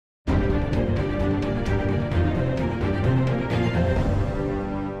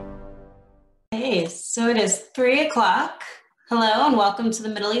So it is 3 o'clock. Hello and welcome to the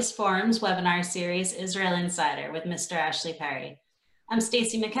Middle East Forum's webinar series, Israel Insider with Mr. Ashley Perry. I'm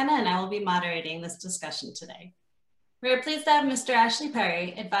Stacey McKenna and I will be moderating this discussion today. We are pleased to have Mr. Ashley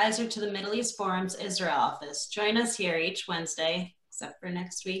Perry, advisor to the Middle East Forum's Israel office, join us here each Wednesday, except for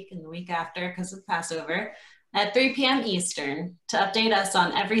next week and the week after because of Passover, at 3 p.m. Eastern to update us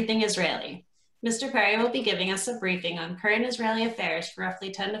on everything Israeli. Mr. Perry will be giving us a briefing on current Israeli affairs for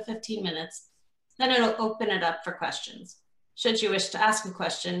roughly 10 to 15 minutes. Then it'll open it up for questions. Should you wish to ask a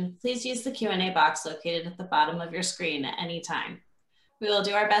question, please use the Q&A box located at the bottom of your screen at any time. We will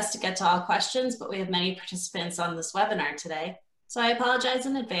do our best to get to all questions, but we have many participants on this webinar today, so I apologize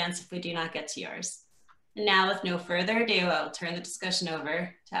in advance if we do not get to yours. And now, with no further ado, I will turn the discussion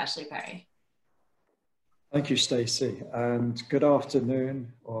over to Ashley Perry. Thank you, Stacey, and good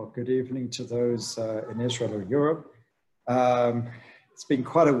afternoon or good evening to those in Israel or Europe. It's been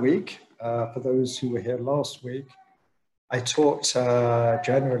quite a week. For those who were here last week, I talked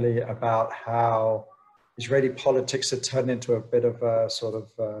generally about how Israeli politics had turned into a bit of a sort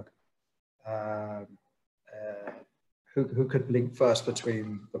of who could blink first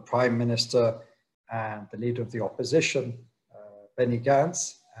between the Prime Minister and the leader of the opposition, Benny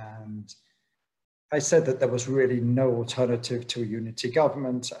Gantz. And I said that there was really no alternative to a unity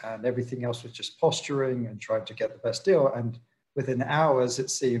government and everything else was just posturing and trying to get the best deal. And within hours, it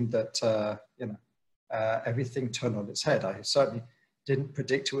seemed that, everything turned on its head. I certainly didn't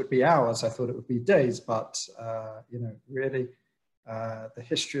predict it would be hours. I thought it would be days, but, really the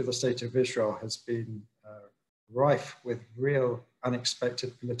history of the state of Israel has been rife with real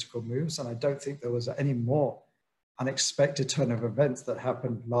unexpected political moves. And I don't think there was any more unexpected turn of events that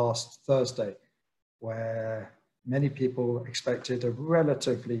happened last Thursday, where many people expected a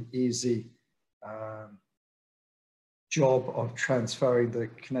relatively easy job of transferring the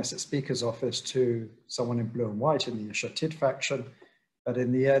Knesset Speaker's office to someone in blue and white in the Yesh Atid faction. But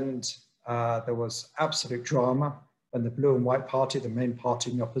in the end, there was absolute drama when the blue and white party, the main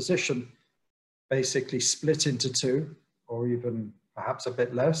party in the opposition, basically split into two, or even perhaps a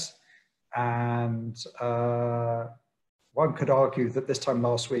bit less. And one could argue that this time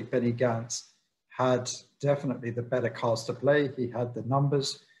last week, Benny Gantz had definitely the better cards to play. He had the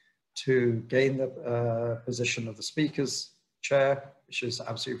numbers to gain the position of the Speaker's chair, which is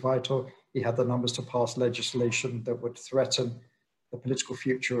absolutely vital. He had the numbers to pass legislation that would threaten the political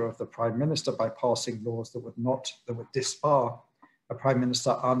future of the Prime Minister by passing laws that would disbar a Prime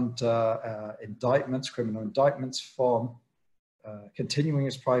Minister under indictments, criminal indictments, from continuing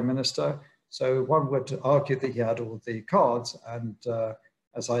as Prime Minister. So one would argue that he had all the cards, and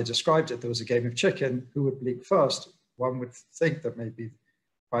as I described it, there was a game of chicken. Who would blink first? One would think that maybe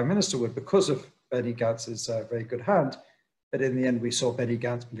Prime Minister would, because of Benny Gantz's very good hand, but in the end we saw Benny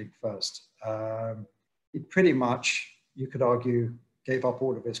Gantz blink first. He pretty much, you could argue, gave up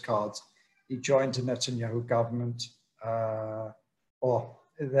all of his cards. He joined the Netanyahu government, or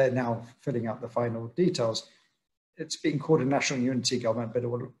they're now filling out the final details. It's being called a national unity government, but it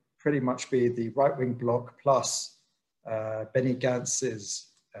will pretty much be the right-wing bloc plus Benny Gantz's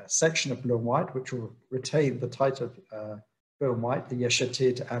section of blue and white, which will retain the title of blue and white, the Yesh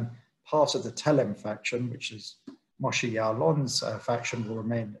Atid, and part of the Telem faction, which is Moshe Ya'alon's faction, will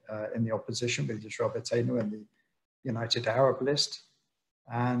remain in the opposition with Yisrael Beitenu and the United Arab List.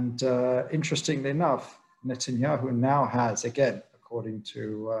 And interestingly enough, Netanyahu now has, again, according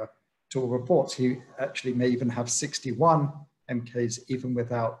to all reports, he actually may even have 61 MKs even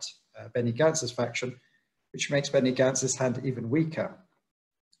without Benny Gantz's faction, which makes Benny Gantz's hand even weaker.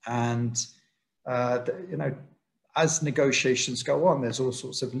 And, as negotiations go on, there's all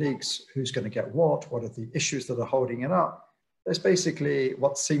sorts of leaks. Who's going to get what are the issues that are holding it up? There's basically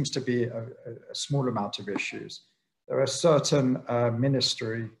what seems to be a small amount of issues. There are certain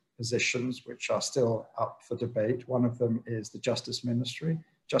ministry positions which are still up for debate. One of them is the Justice Ministry.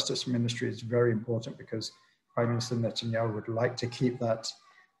 Justice Ministry is very important because Prime Minister Netanyahu would like to keep that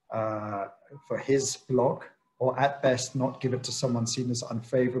for his bloc, or at best not give it to someone seen as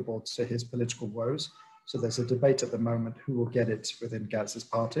unfavorable to his political woes. So there's a debate at the moment who will get it within Gantz's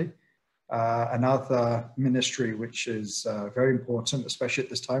party. Another ministry which is very important, especially at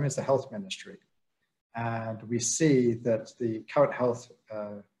this time, is the Health Ministry. And we see that the current health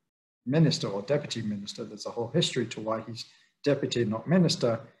minister or deputy minister, there's a whole history to why he's deputy, not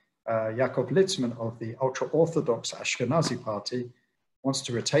minister, Yaakov Litzman of the ultra-Orthodox Ashkenazi party wants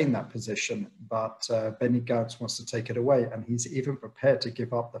to retain that position, but Benny Gantz wants to take it away. And he's even prepared to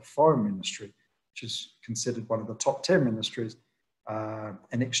give up the foreign ministry, which is considered one of the top 10 ministries,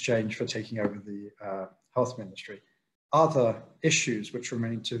 in exchange for taking over the health ministry. other issues which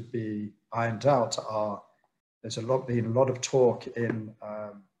remain to be ironed out are, there's been a lot of talk in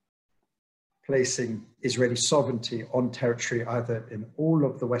placing Israeli sovereignty on territory either in all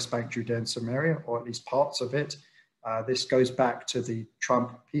of the West Bank, Judea and Samaria, or at least parts of it. This goes back to the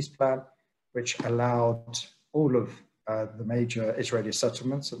Trump peace plan, which allowed all of the major Israeli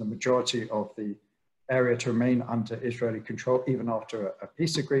settlements and the majority of the area to remain under Israeli control, even after a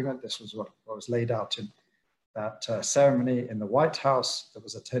peace agreement. This was what was laid out in that ceremony in the White House that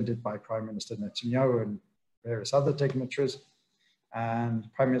was attended by Prime Minister Netanyahu and various other dignitaries. And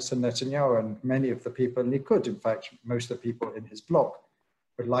Prime Minister Netanyahu and many of the people in Likud, in fact, most of the people in his bloc,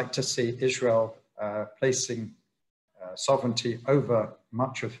 would like to see Israel placing sovereignty over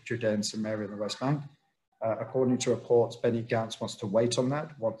much of Judea and Samaria and the West Bank. According to reports, Benny Gantz wants to wait on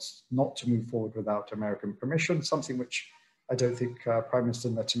that, wants not to move forward without American permission, something which I don't think Prime Minister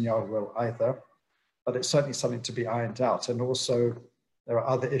Netanyahu will either, but it's certainly something to be ironed out. And also there are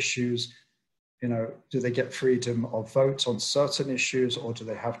other issues, you know, do they get freedom of vote on certain issues, or do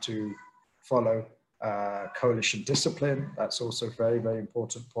they have to follow coalition discipline? That's also a very, very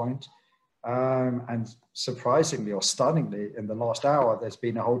important point. And surprisingly or stunningly, in the last hour, there's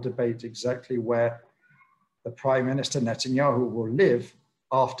been a whole debate exactly where the Prime Minister Netanyahu will live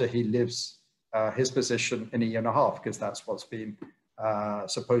after he leaves his position in a year and a half, because that's what's been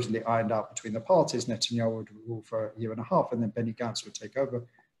supposedly ironed out between the parties. Netanyahu would rule for a year and a half, and then Benny Gantz would take over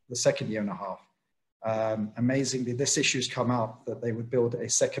the second year and a half. Amazingly, this issue's come out that they would build a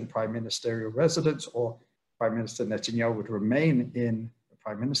second prime ministerial residence, or Prime Minister Netanyahu would remain in the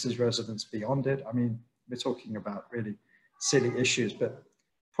Prime Minister's residence beyond it. I mean, we're talking about really silly issues, but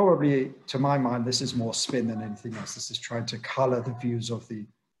probably, to my mind, this is more spin than anything else. This is trying to color the views of the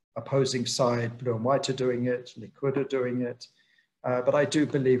opposing side. Blue and White are doing it, Likud are doing it. But I do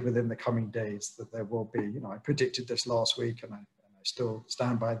believe within the coming days that there will be, you know, I predicted this last week and I still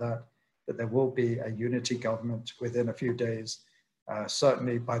stand by that there will be a unity government within a few days,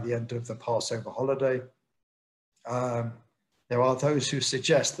 certainly by the end of the Passover holiday. There are those who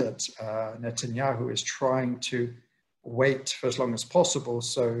suggest that Netanyahu is trying to wait for as long as possible,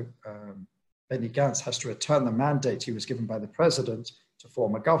 so Benny Gantz has to return the mandate he was given by the president to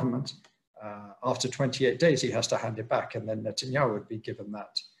form a government. After 28 days, he has to hand it back, and then Netanyahu would be given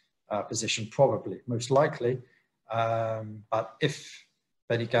that position, probably, most likely. But if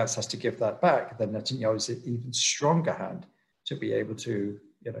Benny Gantz has to give that back, then Netanyahu is an even stronger hand to be able to,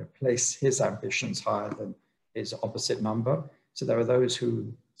 you know, place his ambitions higher than his opposite number. So there are those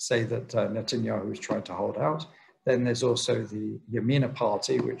who say that Netanyahu is trying to hold out. Then there's also the Yamina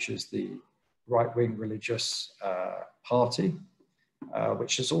party, which is the right-wing religious party,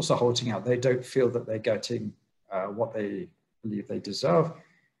 which is also holding out. They don't feel that they're getting what they believe they deserve.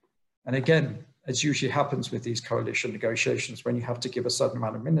 And again, as usually happens with these coalition negotiations, when you have to give a certain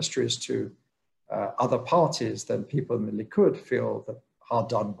amount of ministries to other parties, then people in the Likud feel that hard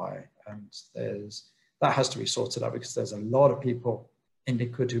done by. And that has to be sorted out, because there's a lot of people in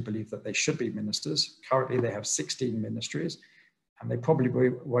Likud who believe that they should be ministers. Currently, they have 16 ministries, and they probably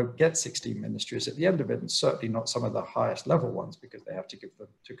won't get 16 ministries at the end of it, and certainly not some of the highest level ones, because they have to give them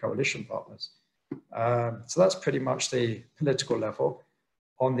to coalition partners. So that's pretty much the political level.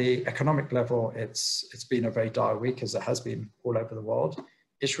 On the economic level, it's been a very dire week, as it has been all over the world.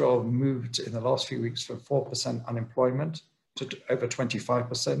 Israel moved in the last few weeks from 4% unemployment to over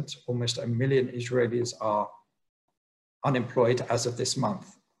 25%. Almost 1 million Israelis are unemployed as of this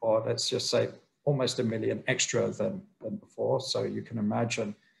month, or let's just say almost 1 million extra than before. So you can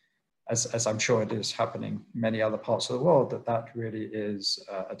imagine, as I'm sure it is happening in many other parts of the world, that really is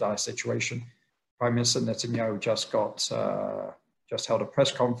a dire situation. Prime Minister Netanyahu just held a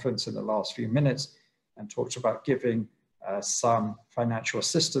press conference in the last few minutes and talked about giving some financial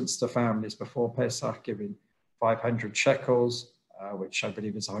assistance to families before Pesach, giving 500 shekels, which I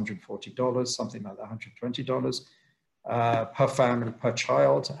believe is $140, something like that, $120 per family, per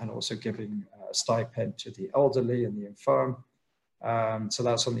child, and also giving a stipend to the elderly and the infirm. So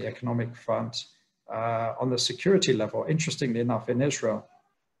that's on the economic front. On the security level, interestingly enough, in Israel,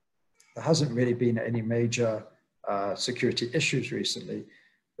 there hasn't really been any major security issues recently.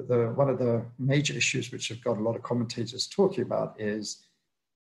 But one of the major issues which have got a lot of commentators talking about is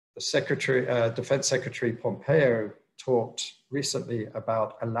the Defense Secretary Pompeo talked recently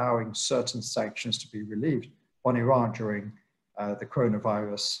about allowing certain sanctions to be relieved on Iran during the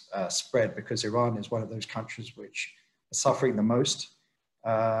coronavirus spread, because Iran is one of those countries which are suffering the most.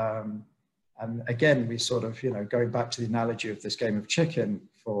 And again, we sort of, going back to the analogy of this game of chicken,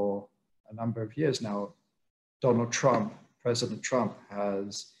 for a number of years now, President Trump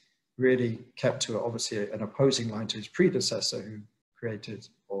has really kept to obviously an opposing line to his predecessor, who created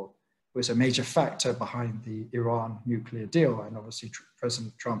or was a major factor behind the Iran nuclear deal. And obviously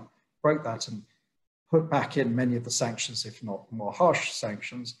President Trump broke that and put back in many of the sanctions, if not more harsh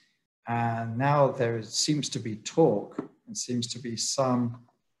sanctions. And now there seems to be talk and seems to be some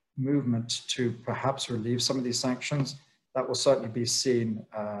movement to perhaps relieve some of these sanctions. That will certainly be seen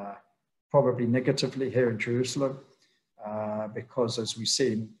probably negatively here in Jerusalem, because as we've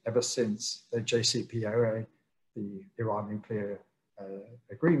seen ever since the JCPOA, the Iran nuclear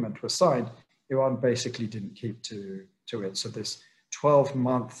agreement was signed, Iran basically didn't keep to it. So this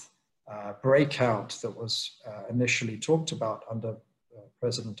 12-month breakout that was initially talked about under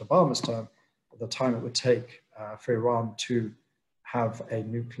President Obama's term, at the time it would take for Iran to have a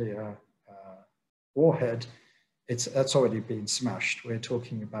nuclear warhead, that's already been smashed. We're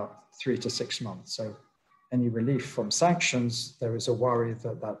talking about 3 to 6 months. So any relief from sanctions, there is a worry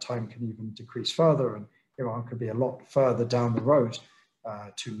that that time can even decrease further, and Iran could be a lot further down the road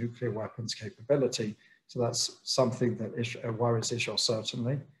to nuclear weapons capability. So that's something that worries Israel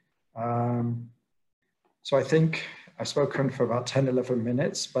certainly. So I think I've spoken for about 10, 11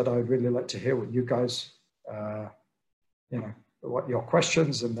 minutes, but I'd really like to hear what you guys, what your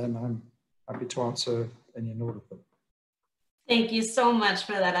questions, and then I'm happy to answer any and all of them. Thank you so much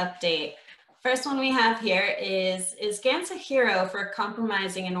for that update. First one we have here is Gantz a hero for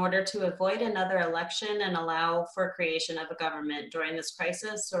compromising in order to avoid another election and allow for creation of a government during this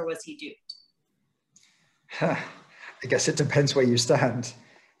crisis, or was he duped? I guess it depends where you stand.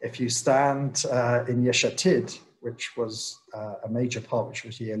 If you stand in Yesh Atid, which was a major part, which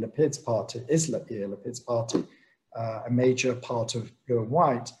was Yair Lapid's party, a major part of Blue and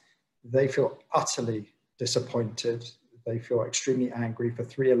White, they feel utterly disappointed. They feel extremely angry. For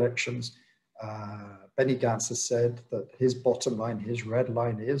 3 elections. Benny Gantz has said that his bottom line, his red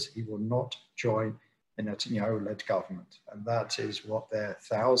line is he will not join a Netanyahu-led government. And that is what their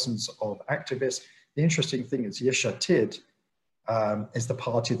thousands of activists. The interesting thing is Yesh Atid is the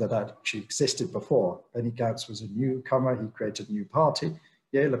party that actually existed before. Benny Gantz was a newcomer. He created a new party.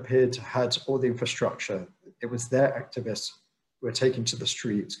 Yair Lapid had all the infrastructure. It was their activists who were taken to the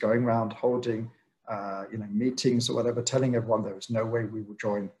streets, going around holding meetings or whatever, telling everyone there was no way we would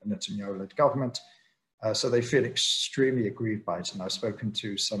join a Netanyahu-led government. So they feel extremely aggrieved by it. And I've spoken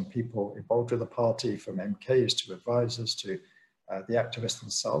to some people involved with the party, from MKs to advisors to the activists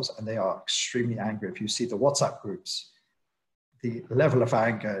themselves, and they are extremely angry. If you see the WhatsApp groups, the level of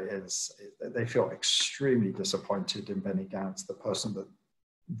anger is, they feel extremely disappointed in Benny Gantz, the person that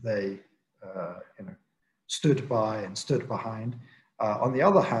they stood by and stood behind. On the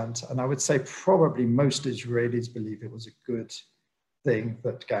other hand, and I would say probably most Israelis believe it was a good thing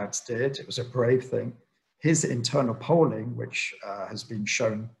that Gantz did. It was a brave thing. His internal polling, which has been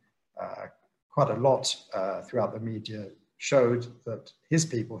shown quite a lot throughout the media, showed that his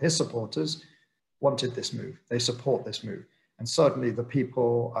people, his supporters, wanted this move. They support this move. And certainly the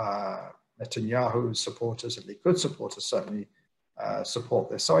people, Netanyahu supporters and Likud supporters certainly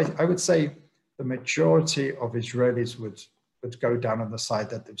support this. So I would say the majority of Israelis would go down on the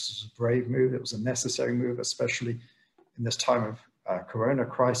side that this was a brave move. It was a necessary move, especially in this time of Corona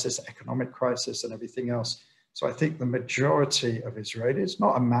crisis, economic crisis, and everything else. So I think the majority of Israelis,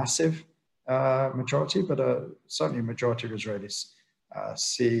 not a massive majority, but certainly a majority of Israelis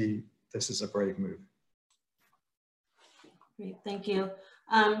see this as a brave move. Great, thank you.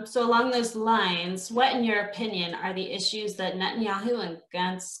 So along those lines, what, in your opinion, are the issues that Netanyahu and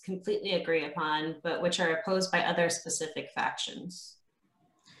Gantz completely agree upon, but which are opposed by other specific factions?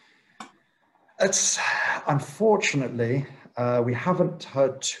 It's unfortunately, we haven't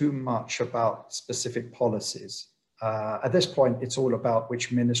heard too much about specific policies. At this point, it's all about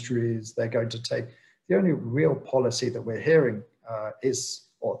which ministries they're going to take. The only real policy that we're hearing is,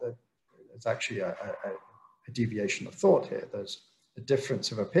 or there's actually a deviation of thought here. There's a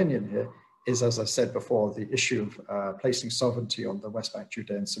difference of opinion here, is, as I said before, the issue of placing sovereignty on the West Bank,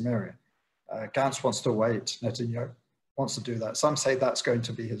 Judea and Samaria. Gantz wants to wait, Netanyahu wants to do that. Some say that's going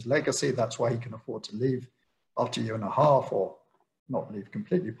to be his legacy. That's why he can afford to leave after a year and a half, or not leave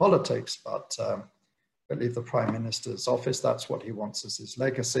completely politics, but leave the prime minister's office. That's what he wants as his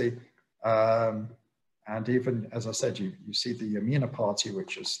legacy. And even, as I said, you see the Yamina party,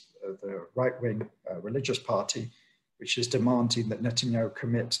 which is the right-wing religious party, which is demanding that Netanyahu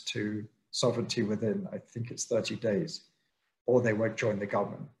commit to sovereignty within, I think it's 30 days, or they won't join the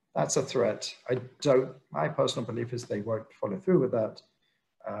government. That's a threat. My personal belief is they won't follow through with that.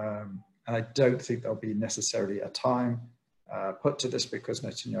 And I don't think there'll be necessarily a time put to this, because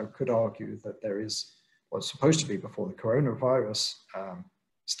Netanyahu could argue that there is what's supposed to be, before the coronavirus,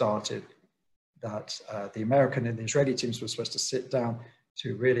 started, that the American and the Israeli teams were supposed to sit down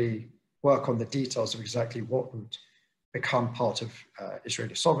to really work on the details of exactly what would become part of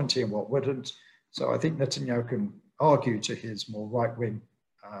Israeli sovereignty and what wouldn't. So I think Netanyahu can argue to his more right-wing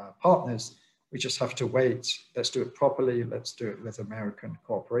partners, we just have to wait, let's do it properly, let's do it with American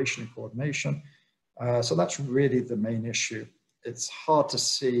cooperation and coordination. So that's really the main issue. It's hard to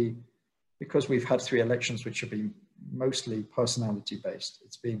see, because we've had 3 elections which have been mostly personality-based.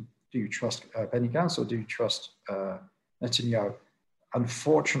 It's been, do you trust Benny Gantz or do you trust Netanyahu?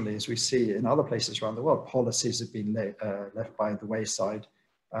 Unfortunately, as we see in other places around the world, policies have been left by the wayside.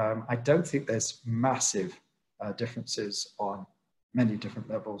 I don't think there's massive differences on many different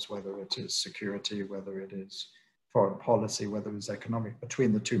levels, whether it is security, whether it is foreign policy, whether it is economic,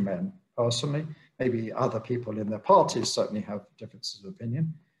 between the 2 men personally. Maybe other people in their parties certainly have differences of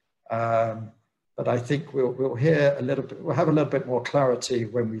opinion. But I think we'll hear a little bit, we'll have a little bit more clarity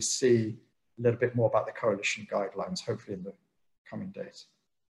when we see a little bit more about the coalition guidelines, hopefully in the coming days.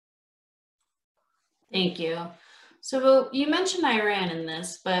 Thank you. So you mentioned Iran in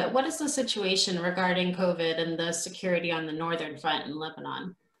this, but what is the situation regarding COVID and the security on the northern front in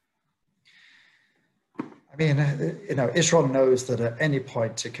Lebanon? I mean, you know, Israel knows that at any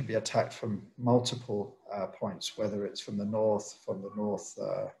point it can be attacked from multiple points, whether it's from the north,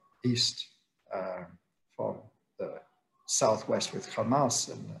 east, from the southwest with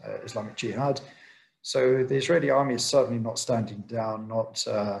Hamas and Islamic Jihad. So the Israeli army is certainly not standing down,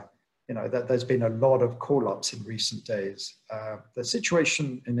 you know, there's been a lot of call-ups in recent days. The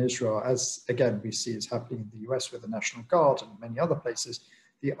situation in Israel, as again we see is happening in the US with the National Guard and many other places,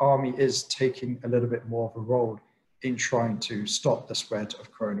 the army is taking a little bit more of a role in trying to stop the spread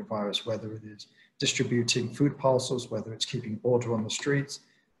of coronavirus, whether it is distributing food parcels, whether it's keeping order on the streets.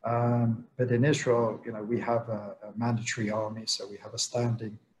 But in Israel, you know, we have a mandatory army, so we have a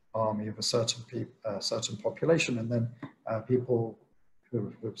standing army of a certain population, and then people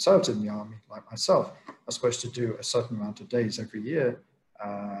who have served in the army, like myself, are supposed to do a certain amount of days every year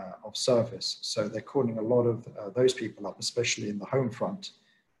of service. So they're calling a lot of those people up, especially in the home front,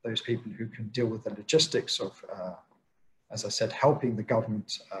 those people who can deal with the logistics of, as I said, helping the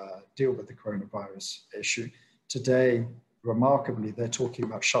government deal with the coronavirus issue. Today, remarkably, they're talking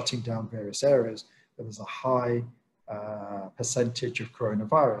about shutting down various areas where there's a high percentage of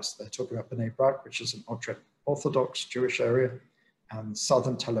coronavirus. They're talking about Bnei Brak, which is an Orthodox Jewish area, and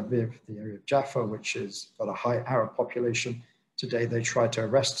southern Tel Aviv, the area of Jaffa, which has got a high Arab population. Today, they tried to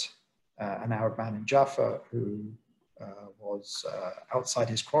arrest an Arab man in Jaffa who was outside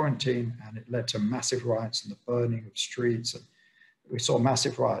his quarantine, and it led to massive riots and the burning of streets. And we saw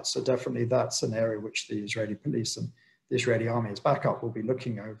massive riots. So definitely that's an area which the Israeli police and the Israeli army as backup will be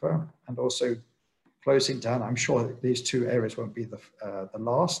looking over, and also closing down. I'm sure that these 2 areas won't be the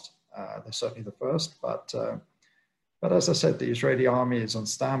last. They're certainly the first, but as I said, the Israeli army is on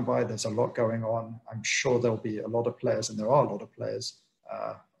standby. There's a lot going on. I'm sure there'll be a lot of players, and there are a lot of players,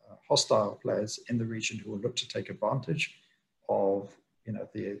 hostile players in the region who will look to take advantage of, you know,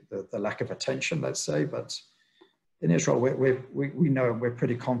 the lack of attention, let's say. But in Israel, we know, and we're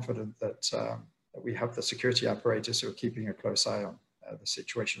pretty confident that, that we have the security apparatus who are keeping a close eye on the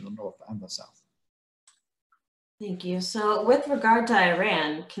situation in the north and the south. Thank you. So with regard to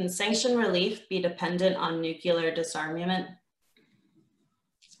Iran, can sanction relief be dependent on nuclear disarmament?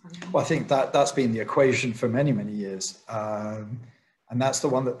 Well, I think that's been the equation for many, many years. And that's the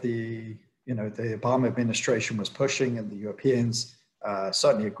one that the Obama administration was pushing, and the Europeans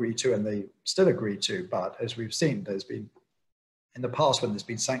certainly agreed to, and they still agree to. But as we've seen, there's been, in the past when there's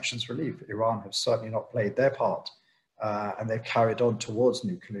been sanctions relief, Iran have certainly not played their part, and they've carried on towards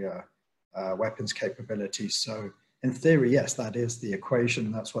nuclear weapons capability. So in theory, yes, that is the equation,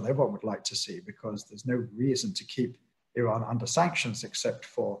 and that's what everyone would like to see, because there's no reason to keep Iran under sanctions except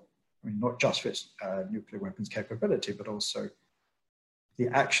for, I mean, not just for its nuclear weapons capability, but also the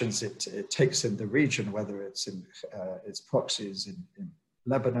actions it takes in the region, whether it's in its proxies in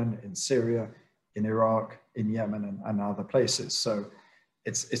Lebanon, in Syria, in Iraq, in Yemen, and other places. So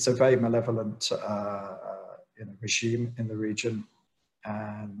it's a very malevolent regime in the region.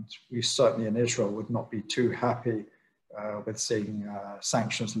 And we certainly in Israel would not be too happy with seeing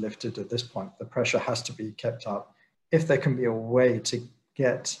sanctions lifted at this point. The pressure has to be kept up. If there can be a way to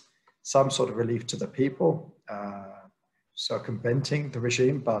get some sort of relief to the people, circumventing the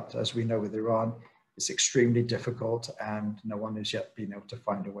regime, but as we know with Iran, it's extremely difficult, and no one has yet been able to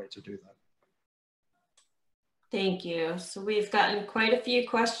find a way to do that. Thank you. So we've gotten quite a few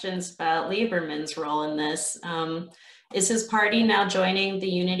questions about Lieberman's role in this. Is his party now joining the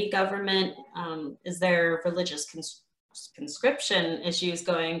unity government? Is there religious conscription issues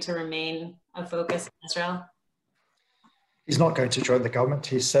going to remain a focus in Israel? He's not going to join the government.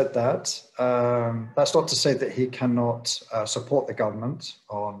 He said that. That's not to say that he cannot support the government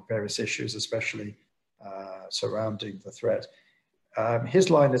on various issues, especially surrounding the threat. His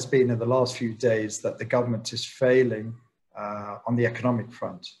line has been in the last few days that the government is failing on the economic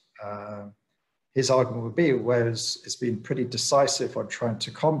front. His argument would be, whereas it's been pretty decisive on trying to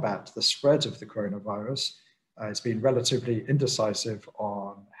combat the spread of the coronavirus, it's been relatively indecisive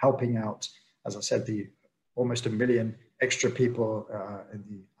on helping out, as I said, the almost 1 million extra people in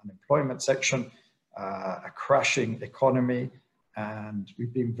the unemployment section, a crashing economy, and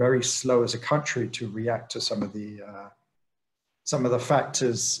we've been very slow as a country to react to some of the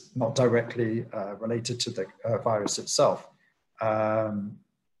factors not directly related to the virus itself.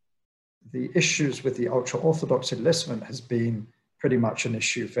 The issues with the ultra-Orthodox enlistment has been pretty much an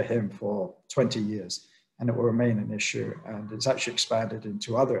issue for him for 20 years, and it will remain an issue. And it's actually expanded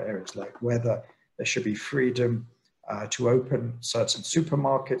into other areas, like whether there should be freedom to open certain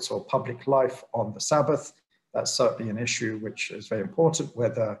supermarkets or public life on the Sabbath. That's certainly an issue which is very important,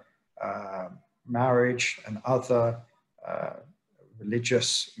 whether marriage and other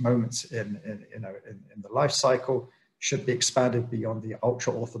religious moments in the life cycle should be expanded beyond the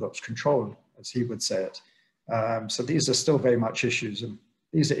ultra-Orthodox control, as he would say it. So these are still very much issues, and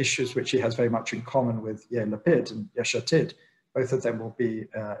these are issues which he has very much in common with Yair Lapid and Yesh Atid. Both of them will be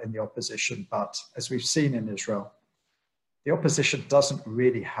in the opposition, but as we've seen in Israel, the opposition doesn't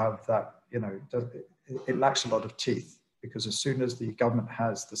really have that, it lacks a lot of teeth, because as soon as the government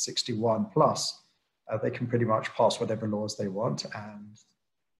has the 61 plus, they can pretty much pass whatever laws they want, and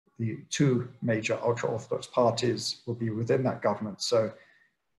the two major ultra-Orthodox parties will be within that government. So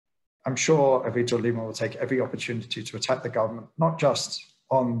I'm sure Avigdor Lieberman will take every opportunity to attack the government, not just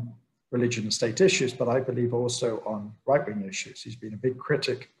on religion and state issues, but I believe also on right-wing issues. He's been a big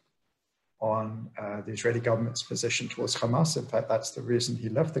critic on the Israeli government's position towards Hamas. In fact, that's the reason he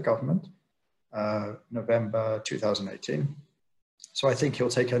left the government, November 2018. So I think he'll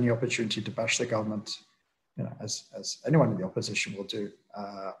take any opportunity to bash the government, as anyone in the opposition will do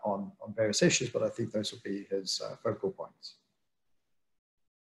on various issues, but I think those will be his focal points.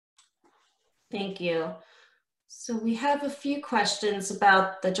 Thank you. So we have a few questions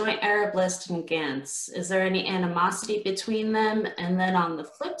about the Joint Arab List and Gantz. Is there any animosity between them? And then on the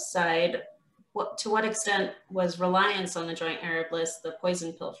flip side, to what extent was reliance on the Joint Arab List the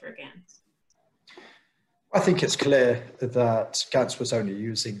poison pill for Gantz? I think it's clear that Gantz was only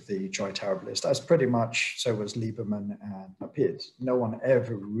using the Joint Arab List, as pretty much so was Lieberman and Lapid. No one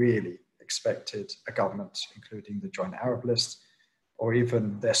ever really expected a government, including the Joint Arab List, or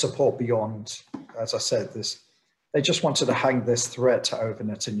even their support beyond, as I said, this. They just wanted to hang this threat over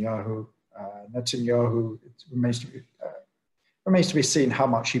Netanyahu. Netanyahu, it remains to be seen how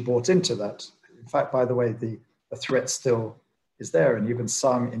much he bought into that. In fact, by the way, the threat still is there, and even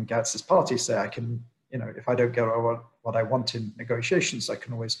some in Gantz's party say, I can, if I don't get what I want in negotiations, I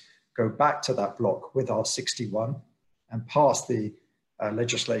can always go back to that bloc with our 61 and pass the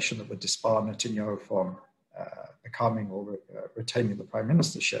legislation that would disbar Netanyahu from becoming or retaining the prime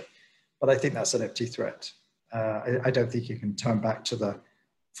ministership. But I think that's an empty threat. I don't think you can turn back to the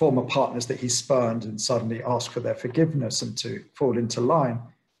former partners that he spurned and suddenly ask for their forgiveness and to fall into line.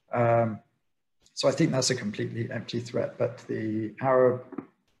 So I think that's a completely empty threat. But the Arab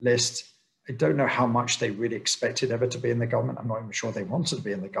List, I don't know how much they really expected ever to be in the government. I'm not even sure they wanted to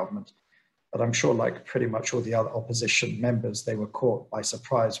be in the government. But I'm sure, like pretty much all the other opposition members, they were caught by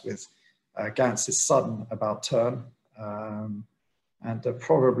surprise with Gantz's sudden about turn. And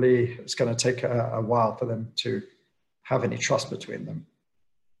probably it's going to take a while for them to have any trust between them.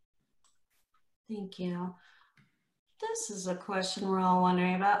 Thank you. This is a question we're all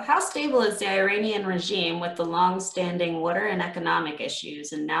wondering about. How stable is the Iranian regime with the long-standing water and economic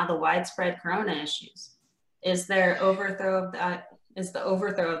issues and now the widespread corona issues? Is the overthrow of the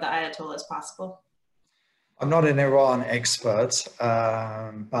Ayatollahs possible? I'm not an Iran expert,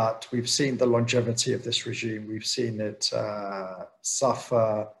 but we've seen the longevity of this regime. We've seen it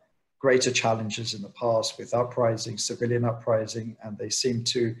suffer greater challenges in the past with uprising, civilian uprising, and they seem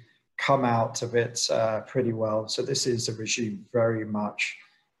to come out of it pretty well. So this is a regime very much,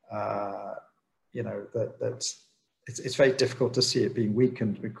 it's very difficult to see it being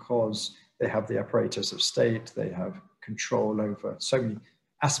weakened because they have the apparatus of state, they have control over so many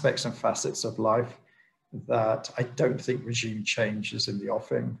aspects and facets of life that I don't think regime change is in the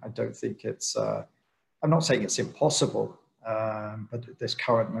offing. I don't think it's, I'm not saying it's impossible, but at this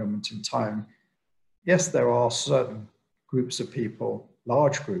current moment in time, yes, there are certain groups of people,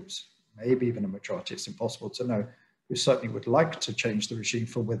 large groups, maybe even a majority, it's impossible to know, who certainly would like to change the regime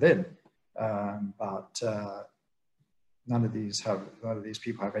from within, but none of these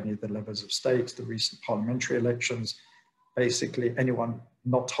people have any of the levers of state. The recent parliamentary elections, basically anyone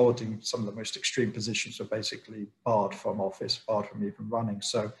not holding some of the most extreme positions were basically barred from office, barred from even running.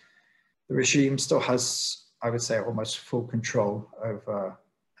 So the regime still has, I would say, almost full control over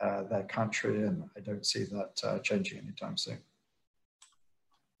their country, and I don't see that changing anytime soon.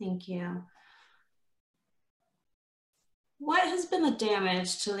 Thank you. What has been the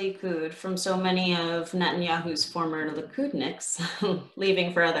damage to Likud from so many of Netanyahu's former Likudniks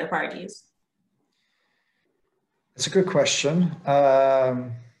leaving for other parties? It's a good question.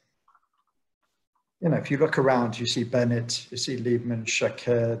 You know, if you look around, you see Bennett, you see Lieberman,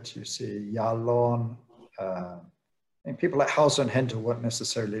 Shaked, you see Yalon. And people like Hauser and Hendel weren't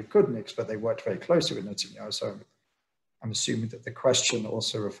necessarily Likudniks, but they worked very closely with Netanyahu. So I'm assuming that the question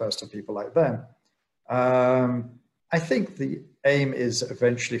also refers to people like them. I think the aim is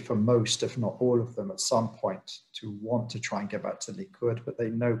eventually for most, if not all of them, at some point to want to try and get back to Likud, but they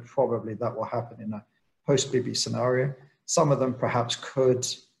know probably that will happen in a post-Bibi scenario. Some of them perhaps could,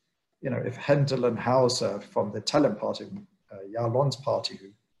 you know, if Hendel and Hauser from the Telem party, Yalon's party,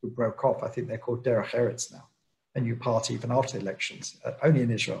 who broke off, I think they're called Derech Eretz now, a new party even after the elections, only in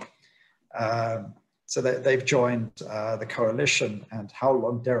Israel. So they've joined the coalition, and how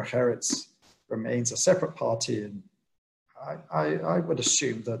long Derech Eretz remains a separate party, and I would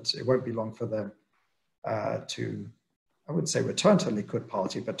assume that it won't be long for them to, I wouldn't say return to the Likud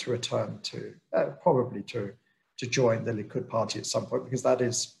party, but to return to, probably to join the Likud party at some point, because that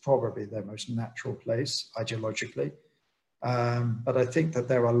is probably their most natural place ideologically. But I think that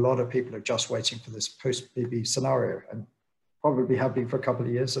there are a lot of people who are just waiting for this post-Bibi scenario, and probably have been for a couple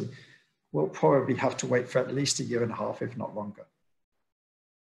of years, and will probably have to wait for at least a year and a half, if not longer.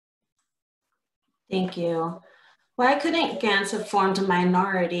 Thank you. Why couldn't Gantz have formed a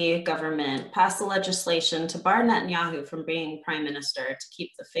minority government, passed the legislation to bar Netanyahu from being prime minister to keep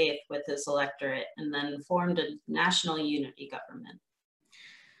the faith with his electorate, and then formed a national unity government?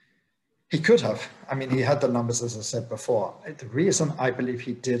 He could have. I mean, he had the numbers, as I said before. The reason I believe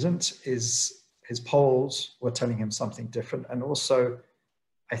he didn't is his polls were telling him something different. And also,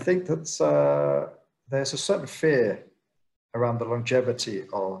 I think that there's a certain fear around the longevity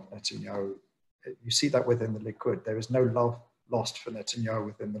of Netanyahu. You see that within the Likud. There is no love lost for Netanyahu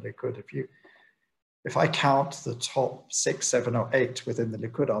within the Likud. If I count the top 6, 7, or 8 within the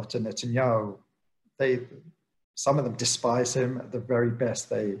Likud after Netanyahu, some of them despise him. At the very best,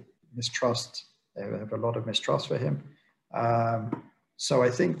 they mistrust. They have a lot of mistrust for him. So I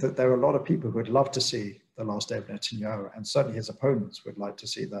think that there are a lot of people who would love to see the last day of Netanyahu, and certainly his opponents would like to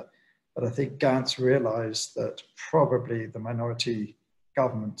see that. But I think Gantz realized that probably the minority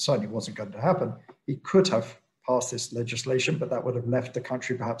government certainly wasn't going to happen. He could have passed this legislation, but that would have left the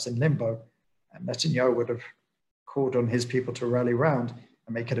country perhaps in limbo, and Netanyahu would have called on his people to rally round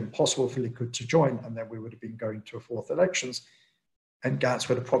and make it impossible for Likud to join, and then we would have been going to a fourth elections, and Gantz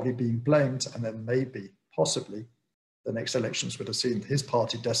would have probably been blamed, and then maybe, possibly, the next elections would have seen his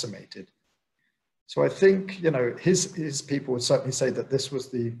party decimated. So I think, you know, his people would certainly say that this was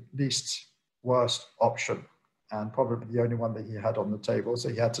the least worst option, and probably the only one that he had on the table. So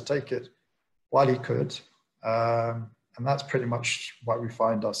he had to take it while he could. And that's pretty much why we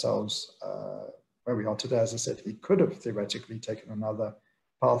find ourselves where we are today. As I said, he could have theoretically taken another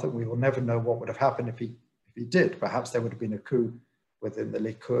path, and we will never know what would have happened if he did. Perhaps there would have been a coup within the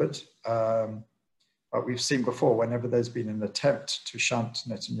Likud. But we've seen before, whenever there's been an attempt to shunt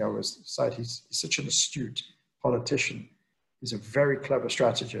Netanyahu's side, he's such an astute politician. He's a very clever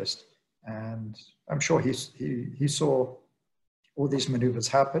strategist. And I'm sure he saw all these maneuvers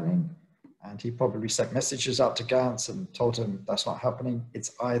happening, and he probably sent messages out to Gantz and told him that's not happening.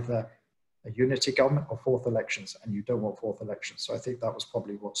 It's either a unity government or fourth elections, and you don't want fourth elections. So I think that was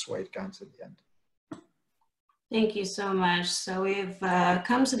probably what swayed Gantz in the end. Thank you so much. So we've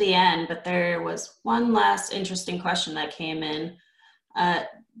come to the end, but there was one last interesting question that came in.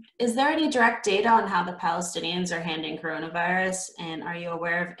 Is there any direct data on how the Palestinians are handling coronavirus? And are you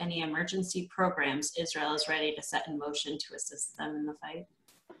aware of any emergency programs Israel is ready to set in motion to assist them in the fight?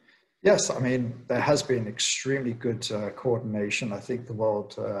 Yes, I mean, there has been extremely good coordination. I think the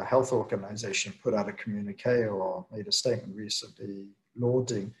World Health Organization put out a communique or made a statement recently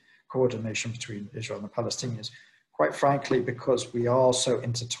lauding coordination between Israel and the Palestinians. Quite frankly, because we are so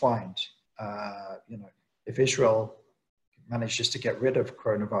intertwined. You know, if Israel manages to get rid of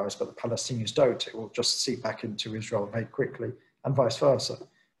coronavirus, but the Palestinians don't, it will just seep back into Israel very quickly, and vice versa.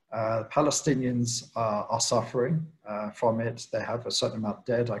 Palestinians are suffering from it. They have a certain amount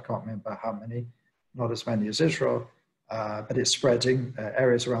dead. I can't remember how many, not as many as Israel, but it's spreading.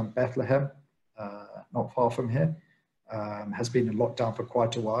 Areas around Bethlehem, not far from here, has been in lockdown for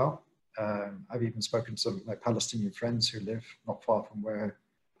quite a while. I've even spoken to some Palestinian friends who live not far from where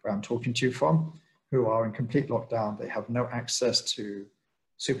I'm talking to you from, who are in complete lockdown. They have no access to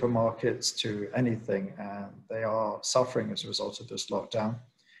supermarkets, to anything, and they are suffering as a result of this lockdown.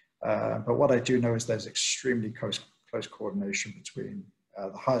 But what I do know is there's extremely close coordination between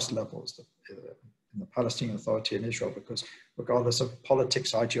the highest levels in the Palestinian Authority in Israel, because regardless of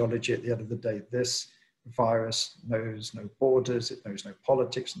politics, ideology, at the end of the day, this virus knows no borders, it knows no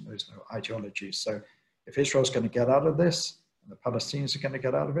politics, it knows no ideology. So if Israel's going to get out of this, and the Palestinians are going to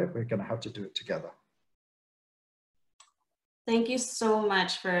get out of it, we're going to have to do it together. Thank you so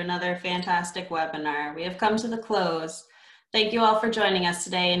much for another fantastic webinar. We have come to the close. Thank you all for joining us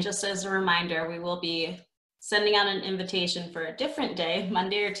today. And just as a reminder, we will be sending out an invitation for a different day,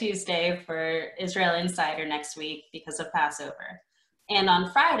 Monday or Tuesday, for Israel Insider next week because of Passover. And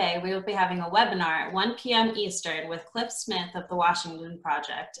on Friday, we will be having a webinar at 1 p.m. Eastern with Cliff Smith of the Washington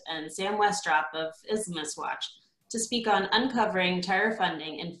Project and Sam Westrop of Islamist Watch to speak on uncovering terror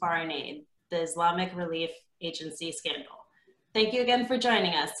funding in foreign aid, the Islamic Relief Agency scandal. Thank you again for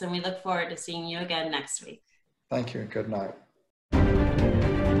joining us, and we look forward to seeing you again next week. Thank you and good night.